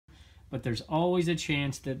but there's always a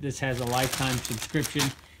chance that this has a lifetime subscription,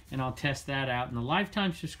 and I'll test that out. And the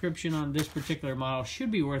lifetime subscription on this particular model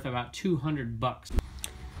should be worth about $200.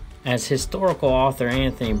 As historical author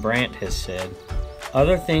Anthony Brandt has said,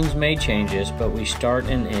 other things may change us, but we start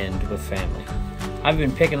and end with family. I've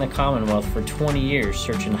been picking the Commonwealth for 20 years,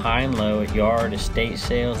 searching high and low at yard, estate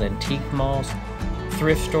sales, antique malls,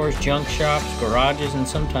 thrift stores, junk shops, garages, and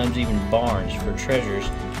sometimes even barns for treasures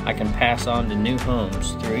I can pass on to new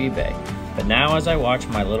homes through eBay. But now as I watch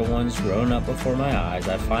my little ones growing up before my eyes,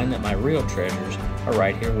 I find that my real treasures are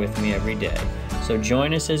right here with me every day. So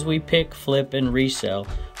join us as we pick, flip, and resell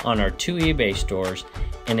on our 2 eBay stores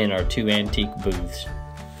and in our 2 antique booths.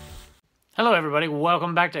 Hello everybody,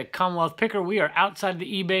 welcome back to Commonwealth Picker. We are outside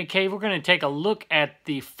the eBay cave. We're going to take a look at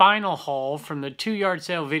the final haul from the 2 yard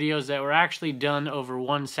sale videos that were actually done over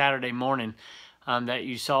one Saturday morning that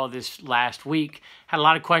you saw this last week. Had a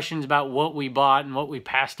lot of questions about what we bought and what we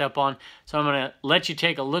passed up on. So I'm going to let you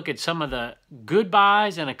take a look at some of the good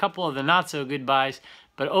buys and a couple of the not so good buys.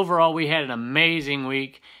 But overall, we had an amazing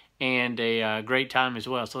week and a great time as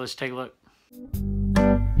well. So let's take a look.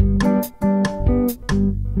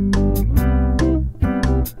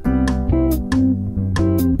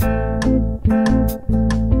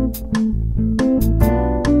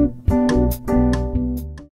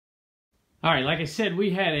 All right, like I said, we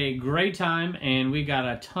had a great time and we got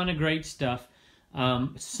a ton of great stuff.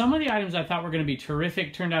 Some of the items I thought were going to be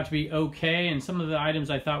terrific turned out to be okay, and some of the items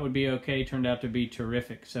I thought would be okay turned out to be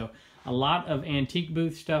terrific. So a lot of antique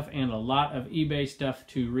booth stuff and a lot of eBay stuff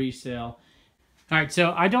to resell. All right,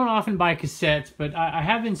 so I don't often buy cassettes, but I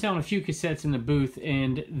have been selling a few cassettes in the booth,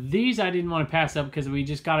 and these I didn't want to pass up because we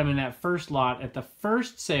just got them in that first lot at the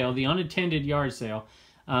first sale, the unattended yard sale.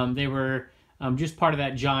 They were just part of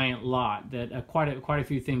that giant lot that quite a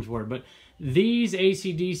few things were. But these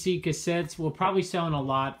AC/DC cassettes will probably sell in a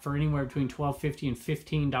lot for anywhere between $12.50 and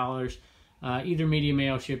 $15, either medium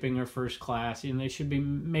mail shipping or first class, and they should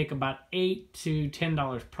make about $8 to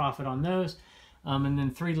 $10 profit on those. And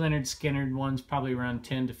then 3 Leonard Skinner ones, probably around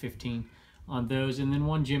 10 to 15 on those, and then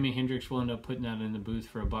 1 Jimi Hendrix. We'll end up putting that in the booth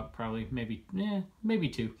for $1, probably, maybe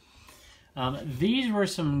 $2. These were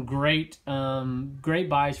some great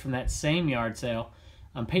buys from that same yard sale.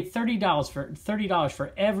 Paid $30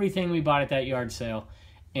 for everything we bought at that yard sale,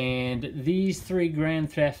 and these 3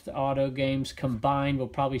 Grand Theft Auto games combined, we'll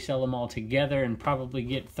probably sell them all together and probably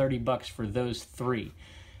get $30 for those 3.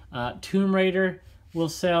 Tomb Raider will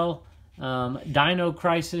sell. Dino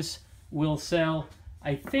Crisis will sell.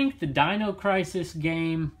 I think the Dino Crisis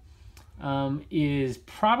game is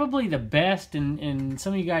probably the best, and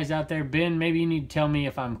some of you guys out there, Ben, maybe you need to tell me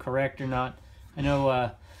if I'm correct or not. I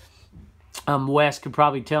know Wes could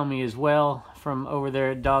probably tell me as well from over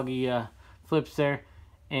there at Doggy Flips there,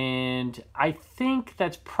 and I think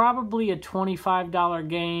that's probably a $25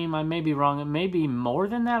 game. I may be wrong. It may be more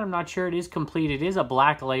than that. I'm not sure. It is complete. It is a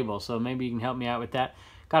black label, so maybe you can help me out with that.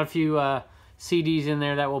 Got a few CDs in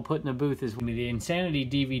there that we'll put in the booth as well. The Insanity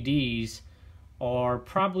DVDs are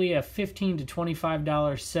probably a $15 to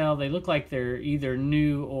 $25 sell. They look like they're either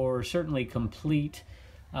new or certainly complete.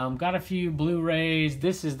 Got a few Blu-rays.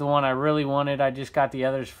 This is the one I really wanted. I just got the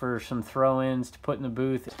others for some throw-ins to put in the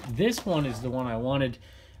booth. This one is the one I wanted,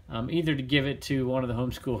 either to give it to one of the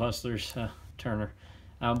Homeschool Hustlers, Turner.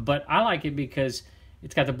 But I like it because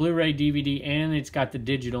it's got the Blu-ray, DVD, and it's got the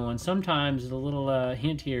digital. And sometimes the little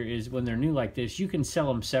hint here is when they're new like this, you can sell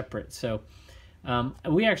them separate. So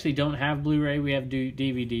we actually don't have Blu-ray. We have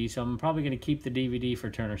DVD. So I'm probably going to keep the DVD for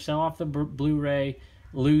Turner. Sell off the Blu-ray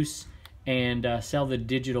loose and sell the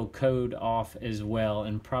digital code off as well,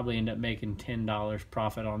 and probably end up making $10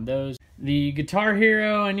 profit on those. The Guitar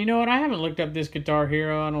Hero, and you know what? I haven't looked up this Guitar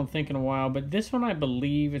Hero, I don't think, in a while, but this one, I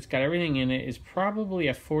believe, it's got everything in it, is probably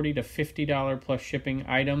a $40 to $50 plus shipping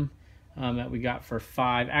item that we got for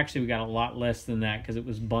 $5. Actually, we got a lot less than that because it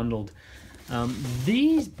was bundled.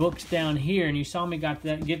 These books down here, and you saw me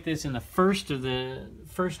get this in the first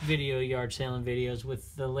video yard selling videos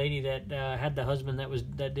with the lady that had the husband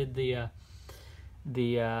that did the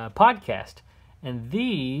podcast. And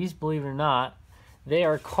these, believe it or not, they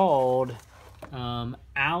are called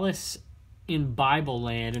Alice in Bible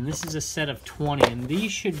Land, and this is a set of 20, and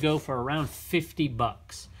these should go for around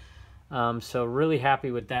 $50. So really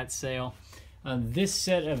happy with that sale. This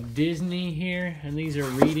set of Disney here, and these are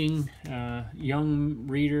reading, Young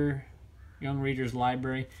Reader's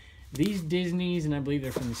Library. These Disneys, and I believe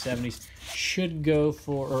they're from the 70s, should go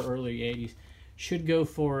for, or early 80s, should go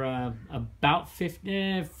for about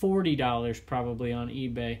 $40 probably on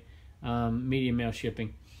eBay, medium mail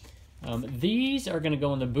shipping. These are going to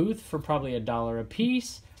go in the booth for probably $1 a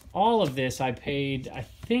piece. all of this I paid, I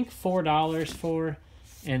think, $4 for.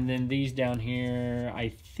 And then these down here, I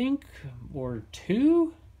think were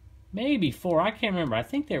 $2, maybe $4. I can't remember. I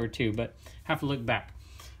think they were $2, but have to look back.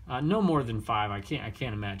 No more than $5. I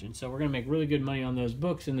can't imagine. So we're gonna make really good money on those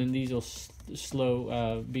books, and then these will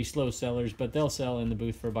be slow sellers, but they'll sell in the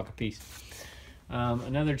booth for $1 a piece.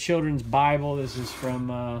 Another children's Bible. This is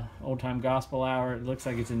from Old Time Gospel Hour. It looks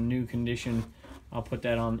like it's in new condition. I'll put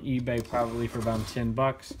that on eBay probably for about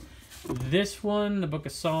 $10. This one, the Book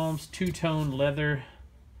of Psalms, two-tone leather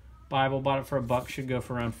Bible, bought it for $1, should go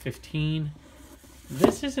for around $15.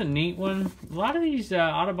 This is a neat one. A lot of these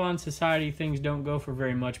Audubon Society things don't go for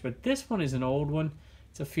very much, but this one is an old one.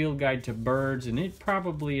 It's a field guide to birds, and it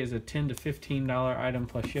probably is a $10 to $15 item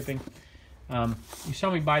plus shipping. You saw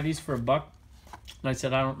me buy these for $1, and I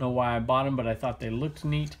said I don't know why I bought them, but I thought they looked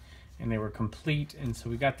neat, and they were complete, and so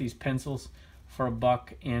we got these pencils for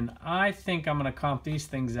 $1, and I think I'm going to comp these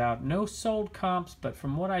things out. No sold comps, but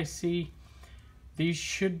from what I see, these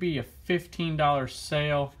should be a $15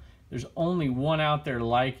 sale. There's only one out there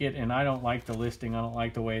like it, and I don't like the listing. I don't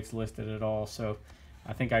like the way it's listed at all, so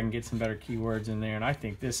I think I can get some better keywords in there, and I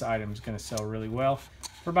think this item is going to sell really well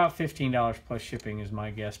for about $15 plus shipping is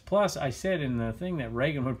my guess. Plus, I said in the thing that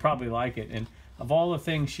Reagan would probably like it, and of all the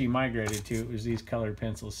things she migrated to, it was these colored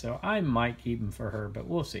pencils, so I might keep them for her, but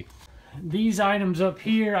we'll see. These items up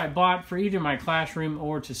here I bought for either my classroom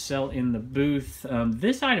or to sell in the booth.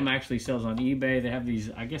 This item actually sells on eBay. They have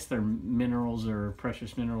these, I guess they're minerals or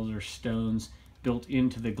precious minerals or stones built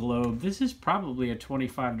into the globe. This is probably a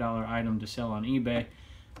 $25 item to sell on eBay.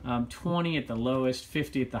 20 at the lowest,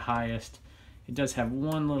 50 at the highest. It does have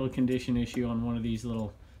one little condition issue on one of these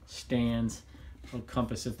little stands, little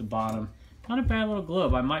compass at the bottom. Not a bad little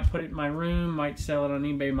globe. I might put it in my room, might sell it on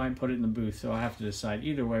eBay, might put it in the booth, so I have to decide.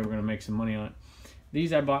 Either way, we're going to make some money on it.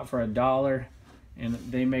 These I bought for $1, and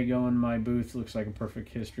they may go in my booth. Looks like a perfect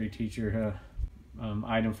history teacher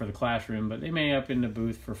item for the classroom, but they may up in the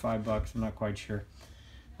booth for $5. I'm not quite sure.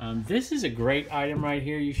 This is a great item right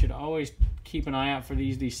here. You should always keep an eye out for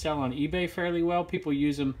these. These sell on eBay fairly well. People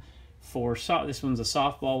use them for, this one's a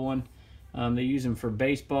softball one. They use them for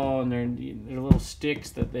baseball, and they're little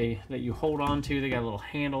sticks that you hold on to. They got a little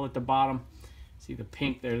handle at the bottom. See the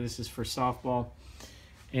pink there? This is for softball.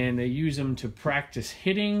 And they use them to practice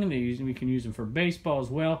hitting. We can use them for baseball as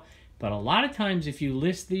well. But a lot of times if you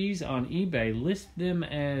list these on eBay, list them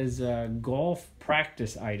as golf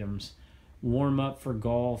practice items. Warm up for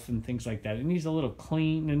golf and things like that. It needs a little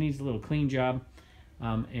clean job.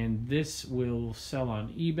 And this will sell on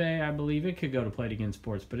eBay, I believe. It could go to Play It Again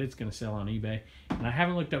Sports, but it's going to sell on eBay. And I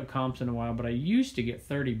haven't looked up comps in a while, but I used to get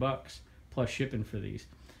 $30 plus shipping for these.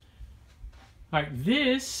 All right,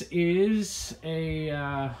 this is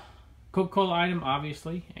a Coca-Cola item,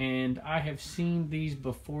 obviously, and I have seen these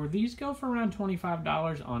before. These go for around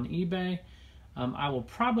 $25 on eBay. I will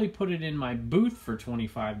probably put it in my booth for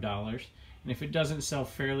 $25, and if it doesn't sell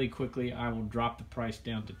fairly quickly, I will drop the price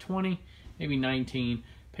down to $20. Maybe $19,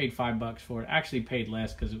 paid $5 for it. Actually paid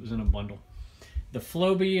less because it was in a bundle. The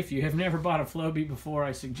Flowbee, if you have never bought a Flowbee before,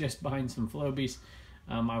 I suggest buying some Flowbees.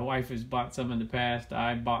 My wife has bought some in the past.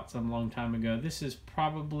 I bought some a long time ago. This is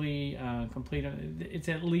probably complete. It's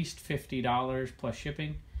at least $50 plus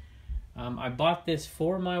shipping. I bought this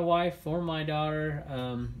for my wife, for my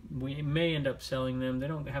daughter. We may end up selling them. They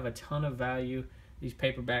don't have a ton of value, these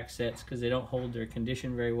paperback sets, because they don't hold their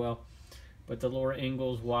condition very well. But the Laura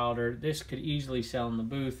Ingalls Wilder, this could easily sell in the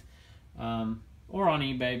booth or on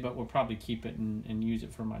eBay, but we'll probably keep it and use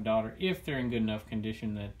it for my daughter if they're in good enough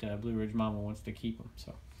condition that Blue Ridge Mama wants to keep them.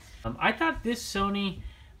 So I thought this Sony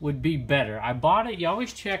would be better. I bought it. You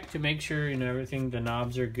always check to make sure everything, the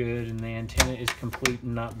knobs are good and the antenna is complete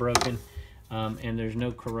and not broken, and there's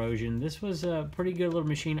no corrosion. This was a pretty good little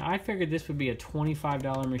machine. I figured this would be a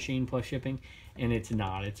 $25 machine plus shipping, and it's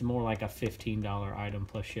not. It's more like a $15 item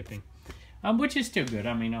plus shipping. Which is still good.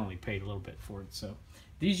 I mean, I only paid a little bit for it. So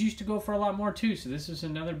these used to go for a lot more too. So this is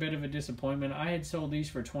another bit of a disappointment. I had sold these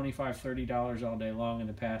for $25, $30 all day long in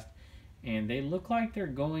the past. And they look like they're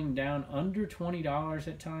going down under $20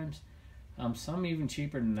 at times. Some even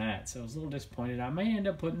cheaper than that. So I was a little disappointed. I may end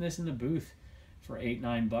up putting this in the booth for $8,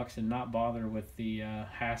 $9 and not bother with the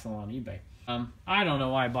hassle on eBay. I don't know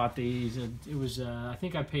why I bought these. It was I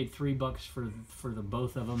think I paid $3 for the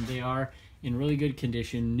both of them. They are in really good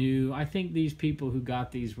condition, new. I think these people who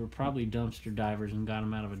got these were probably dumpster divers and got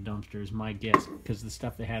them out of a dumpster is my guess, because of the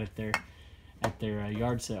stuff they had at their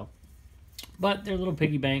yard sale. But they're little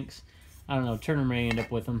piggy banks. I don't know, Turner may end up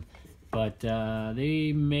with them, but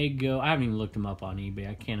they may go. I haven't even looked them up on eBay.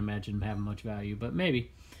 I can't imagine them having much value, but maybe.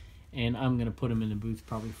 And I'm gonna put them in the booth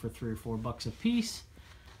probably for $3 or $4 a piece.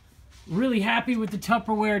 Really happy with the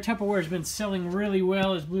Tupperware. Tupperware has been selling really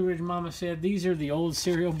well, as Blue Ridge Mama said. These are the old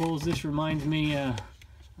cereal bowls. This reminds me of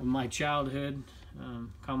my childhood.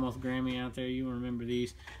 Commonwealth Grammy out there, you remember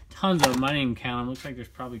these. Tons of them. I didn't even count them. Looks like there's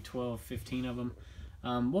probably 12, 15 of them.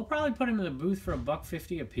 We'll probably put them in the booth for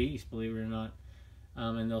 $1.50 a piece, believe it or not.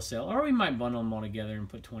 And they'll sell. Or we might bundle them all together and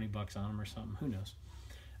put 20 bucks on them or something. Who knows?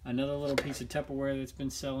 Another little piece of Tupperware that's been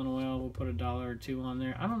selling well. We'll put $1 or $2 on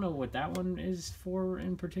there. I don't know what that one is for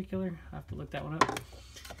in particular. I have to look that one up.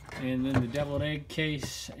 And then the deviled egg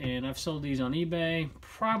case. And I've sold these on eBay.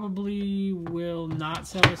 Probably will not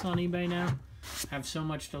sell this on eBay now. Have so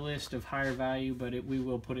much to list of higher value, but we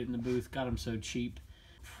will put it in the booth. Got them so cheap.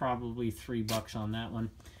 Probably $3 on that one.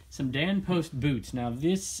 Some Dan Post boots. Now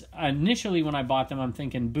this, initially when I bought them, I'm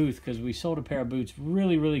thinking booth, because we sold a pair of boots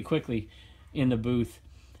really, really quickly in the booth.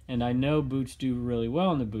 And I know boots do really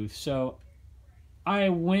well in the booth. So I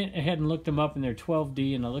went ahead and looked them up, and they're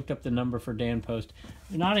 12D, and I looked up the number for Dan Post.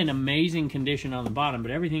 They're not in amazing condition on the bottom,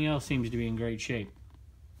 but everything else seems to be in great shape.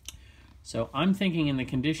 So I'm thinking in the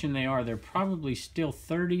condition they are, they're probably still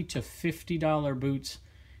 $30 to $50 boots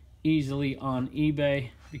easily on eBay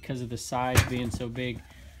because of the size being so big.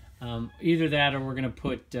 Either that, or we're going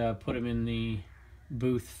to put them in the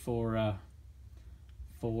booth for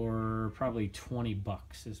probably 20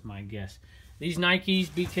 bucks is my guess. These Nikes,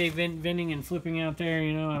 BK vending and flipping out there,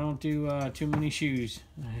 you know, I don't do too many shoes,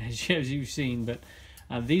 as you've seen, but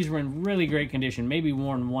these were in really great condition, maybe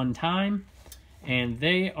worn one time, and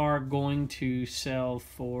they are going to sell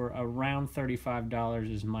for around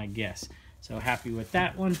 $35 is my guess. So happy with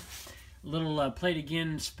that one. Little Play It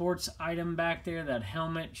Again sports item back there. That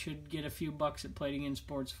helmet should get a few bucks at Play It Again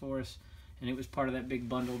Sports for us, and it was part of that big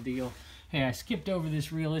bundle deal. Hey, I skipped over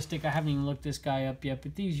this realistic. I haven't even looked this guy up yet,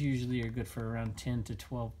 but these usually are good for around 10 to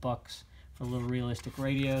 12 bucks for little realistic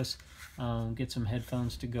radios. Get some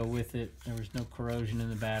headphones to go with it. There was no corrosion in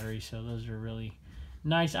the battery, so those are really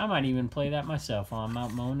nice. I might even play that myself while I'm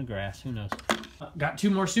out mowing the grass. Who knows? Got 2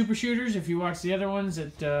 more super shooters. If you watch the other ones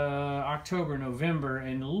at October, November,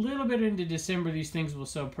 and a little bit into December, these things will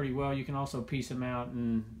sell pretty well. You can also piece them out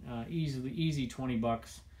and easy 20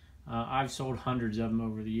 bucks. I've sold hundreds of them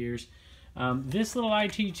over the years. This little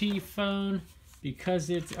ITT phone, because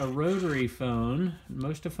it's a rotary phone,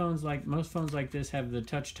 most phones like this have the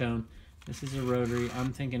touch tone. This is a rotary.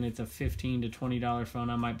 I'm thinking it's a $15 to $20 phone.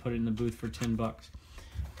 I might put it in the booth for 10 bucks.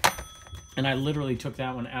 And I literally took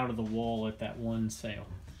that one out of the wall at that one sale.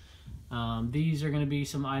 These are going to be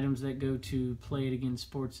some items that go to Play It Again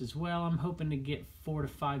Sports as well. I'm hoping to get 4 to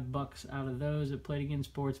 5 bucks out of those at Play It Again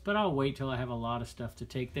Sports, but I'll wait till I have a lot of stuff to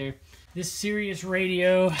take there. This Sirius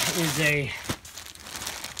radio is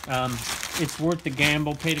it's worth the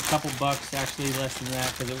gamble. Paid a couple bucks, actually less than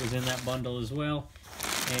that, because it was in that bundle as well.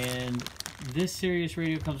 And this Sirius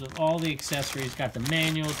radio comes with all the accessories. Got the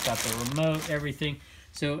manual, it's got the remote, everything.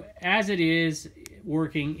 So as it is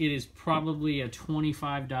working, it is probably a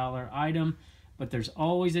 $25 item, but there's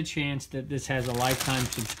always a chance that this has a lifetime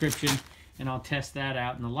subscription, and I'll test that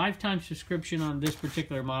out. And the lifetime subscription on this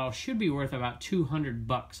particular model should be worth about 200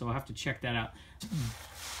 bucks, so I'll have to check that out.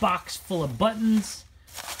 Box full of buttons.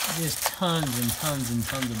 Just tons and tons and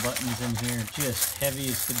tons of buttons in here, just heavy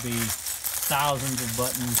as could be. Thousands of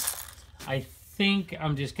buttons. I think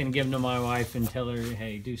I'm just going to give them to my wife and tell her,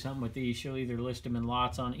 hey, do something with these. She'll either list them in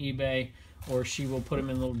lots on eBay, or she will put them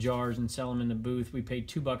in little jars and sell them in the booth. We paid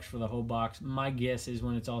 $2 for the whole box. My guess is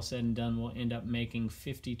when it's all said and done, we'll end up making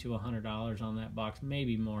 $50 to $100 on that box,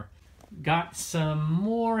 maybe more. Got some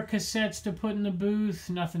more cassettes to put in the booth.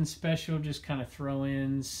 Nothing special, just kind of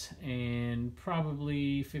throw-ins, and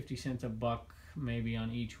probably 50 cents a buck maybe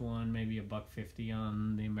on each one, maybe $1.50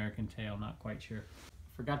 on the American Tail, not quite sure.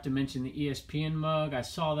 Forgot to mention the ESPN mug. I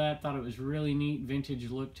saw that, thought it was really neat, vintage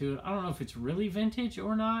look to it. I don't know if it's really vintage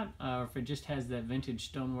or not, or if it just has that vintage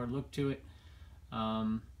stoneware look to it.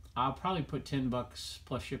 I'll probably put 10 bucks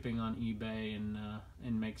plus shipping on eBay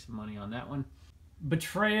and make some money on that one.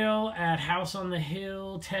 Betrayal at House on the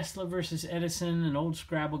Hill, Tesla versus Edison, an old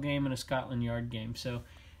Scrabble game, and a Scotland Yard game. So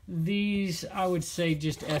these, I would say,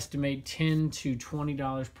 just estimate $10 to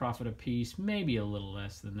 $20 profit a piece, maybe a little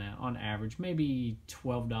less than that on average, maybe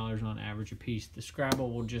 $12 on average a piece. The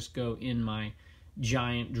Scrabble will just go in my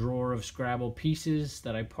giant drawer of Scrabble pieces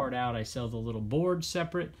that I part out. I sell the little board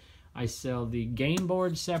separate, I sell the game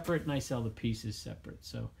board separate, and I sell the pieces separate.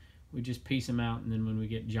 So we just piece them out, and then when we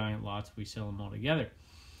get giant lots, we sell them all together.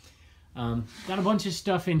 Got a bunch of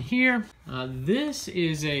stuff in here. This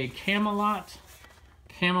is a Camelot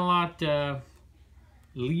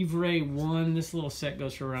Livre 1. This little set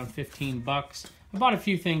goes for around 15 bucks. I bought a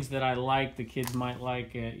few things that I like, the kids might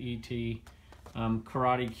like, E.T.,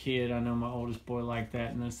 Karate Kid, I know my oldest boy liked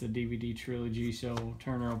that, and that's the DVD trilogy, so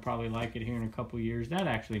Turner will probably like it here in a couple years. That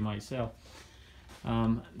actually might sell.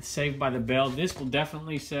 Saved by the Bell, this will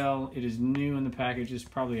definitely sell. It is new in the package. It's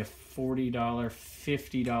probably a $40,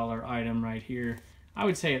 $50 item right here. I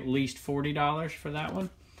would say at least $40 for that one.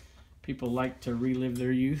 People like to relive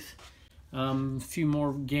their youth. A few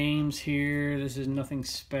more games here. This is nothing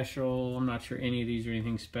special. I'm not sure any of these are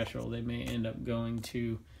anything special. They may end up going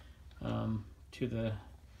to the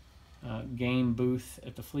game booth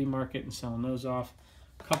at the flea market and selling those off.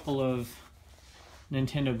 A couple of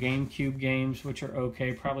Nintendo GameCube games, which are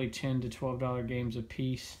okay, probably $10 to $12 games a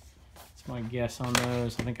piece. That's my guess on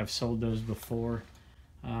those. I think I've sold those before.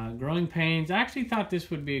 Growing Pains, I actually thought this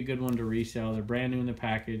would be a good one to resell. They're brand new in the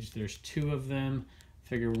package. There's 2 of them.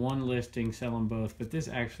 Figure one listing, sell them both, but this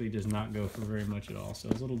actually does not go for very much at all, so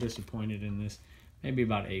I was a little disappointed in this. Maybe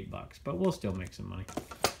about $8, but we'll still make some money.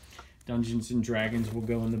 Dungeons and Dragons will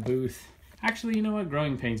go in the booth. Actually, you know what?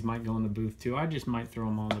 Growing Pains might go in the booth too. I just might throw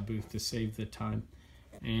them all in the booth to save the time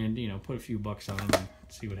and, you know, put a few bucks on them and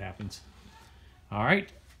see what happens. All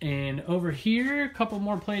right, and over here, a couple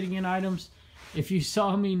more Play It Again items. If you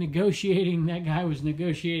saw me negotiating, that guy was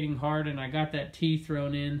negotiating hard, and I got that tea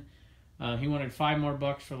thrown in. He wanted $5 more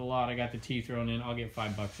for the lot. I got the tea thrown in. I'll get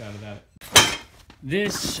 $5 out of that.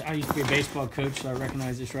 This, I used to be a baseball coach, so I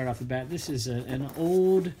recognize this right off the bat. This is an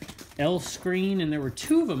old L screen, and there were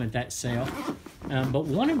 2 of them at that sale. But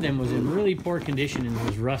one of them was in really poor condition and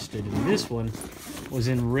was rusted. And this one was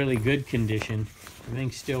in really good condition.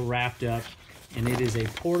 Everything's still wrapped up. And it is a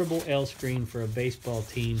portable L screen for a baseball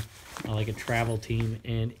team, like a travel team.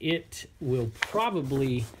 And it will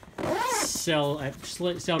probably sell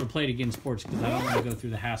to Play It Again Sports because I don't want to go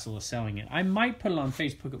through the hassle of selling it. I might put it on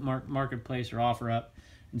Facebook at Marketplace or OfferUp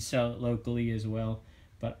and sell it locally as well.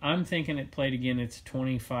 But I'm thinking at Play It Again, it's a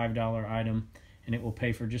 $25 item, and it will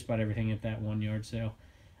pay for just about everything at that 1 yard sale.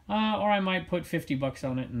 Or I might put $50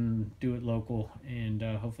 on it and do it local and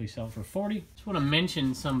hopefully sell it for $40. Just want to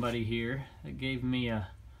mention somebody here that gave me a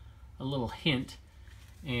little hint.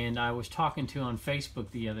 And I was talking to on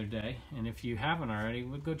Facebook the other day, and if you haven't already,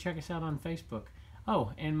 go check us out on Facebook.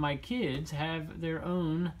 Oh, and my kids have their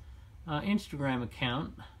own Instagram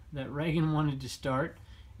account that Reagan wanted to start,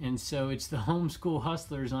 and so it's the Homeschool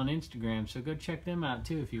Hustlers on Instagram, so go check them out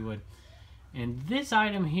too if you would. And this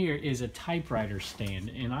item here is a typewriter stand,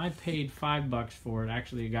 and I paid $5 for it.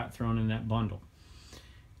 Actually, it got thrown in that bundle.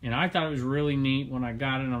 And I thought it was really neat when I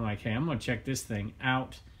got it. I'm like, hey, I'm going to check this thing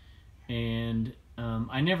out. And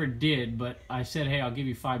I never did, but I said, hey, I'll give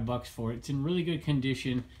you $5 for it. It's in really good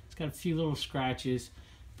condition. It's got a few little scratches,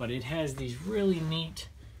 but it has these really neat,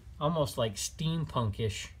 almost like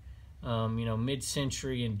steampunkish, you know,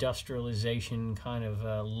 mid-century industrialization kind of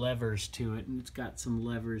levers to it. And it's got some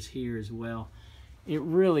levers here as well. It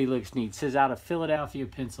really looks neat. It says out of Philadelphia,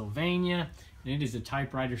 Pennsylvania. And it is a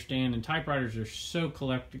typewriter stand, and typewriters are so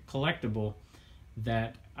collectible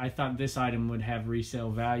that I thought this item would have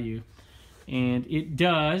resale value. And it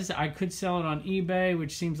does. I could sell it on eBay,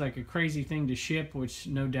 which seems like a crazy thing to ship, which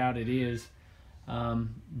no doubt it is.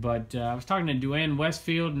 But I was talking to Duane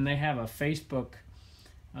Westfield, and they have a Facebook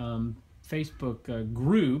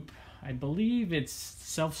group. I believe it's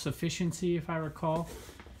Self-Sufficiency, if I recall.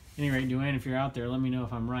 At any rate, Duane, if you're out there, let me know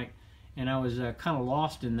if I'm right. And I was kind of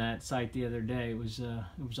lost in that site the other day. It was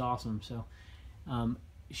awesome. So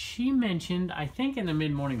she mentioned, I think in the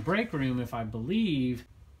mid-morning break room, if I believe,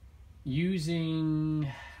 using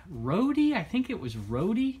Roadie. I think it was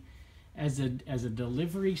Roadie as a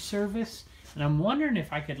delivery service. And I'm wondering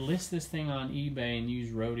if I could list this thing on eBay and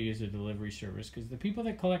use Roadie as a delivery service, because the people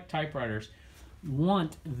that collect typewriters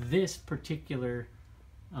want this particular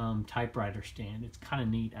typewriter stand. It's kind of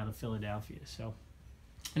neat, out of Philadelphia. So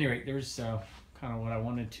anyway, there's kind of what I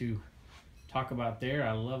wanted to talk about there.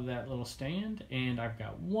 I love that little stand. And I've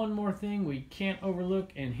got one more thing we can't overlook,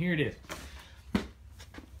 and here it is.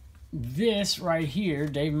 This right here,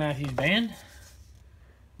 Dave Matthews Band.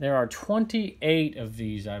 There are 28 of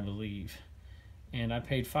these, I believe. And I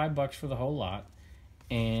paid $5 for the whole lot.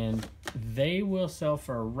 And they will sell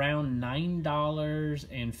for around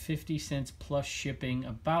 $9.50 plus shipping,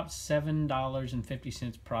 about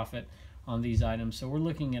 $7.50 profit on these items. So we're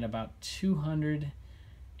looking at about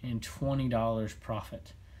 $220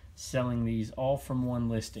 profit selling these all from one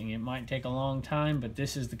listing. It might take a long time, but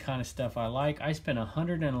this is the kind of stuff I like. I spent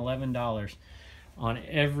 $111 on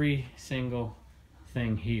every single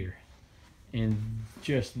thing here. And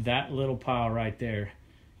just that little pile right there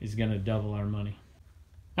is going to double our money.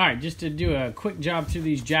 All right, just to do a quick job through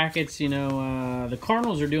these jackets, you know, the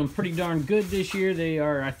Cardinals are doing pretty darn good this year. They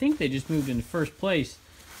are, I think they just moved into first place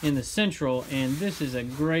in the Central, and this is a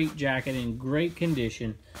great jacket in great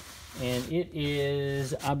condition. And it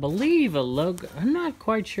is, I believe, a logo, I'm not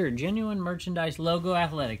quite sure, genuine merchandise, Logo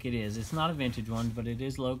Athletic it is. It's not a vintage one, but it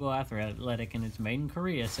is Logo Athletic, and it's made in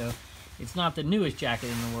Korea, so it's not the newest jacket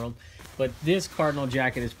in the world. But this Cardinal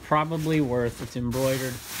jacket is probably worth, it's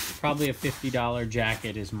embroidered, probably a $50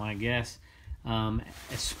 jacket is my guess.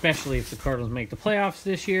 Especially if the Cardinals make the playoffs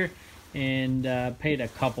this year, and paid a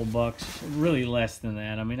couple bucks, really less than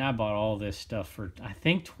that. I mean, I bought all this stuff for, I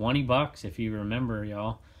think, 20 bucks, if you remember,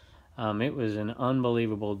 y'all. It was an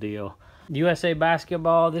unbelievable deal. USA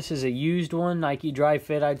Basketball, this is a used one. Nike Dry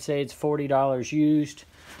Fit, I'd say it's $40 used.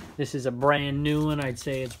 This is a brand new one. I'd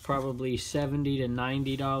say it's probably $70 to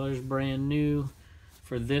 $90 brand new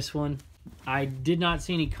for this one. I did not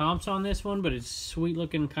see any comps on this one, but it's sweet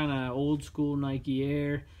looking, kind of old school Nike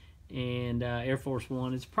Air and Air Force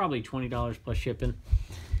One. It's probably $20 plus shipping.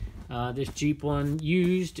 This Jeep one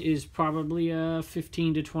used is probably a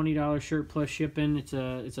 $15 to $20 shirt plus shipping. It's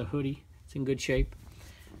a hoodie. It's in good shape.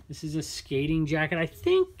 This is a skating jacket. I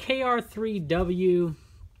think KR3W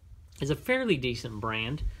is a fairly decent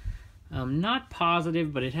brand. Not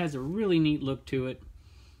positive, but it has a really neat look to it.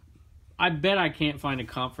 I bet I can't find a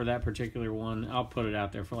comp for that particular one. I'll put it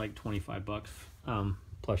out there for like 25 bucks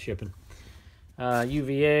plus shipping.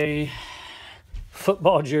 UVA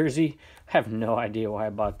football jersey. I have no idea why I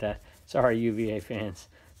bought that. Sorry, UVA fans.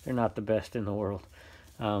 They're not the best in the world.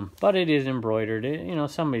 But it is embroidered. You know,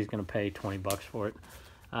 somebody's going to pay 20 bucks for it.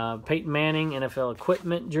 Peyton Manning NFL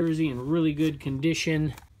equipment jersey in really good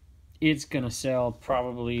condition. It's going to sell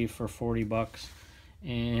probably for 40 bucks.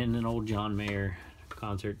 And an old John Mayer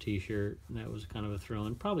concert t-shirt. That was kind of a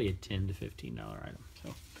throw-in. Probably a $10 to $15 item. So,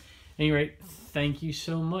 at any rate, thank you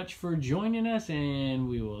so much for joining us, and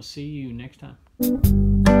we will see you next time.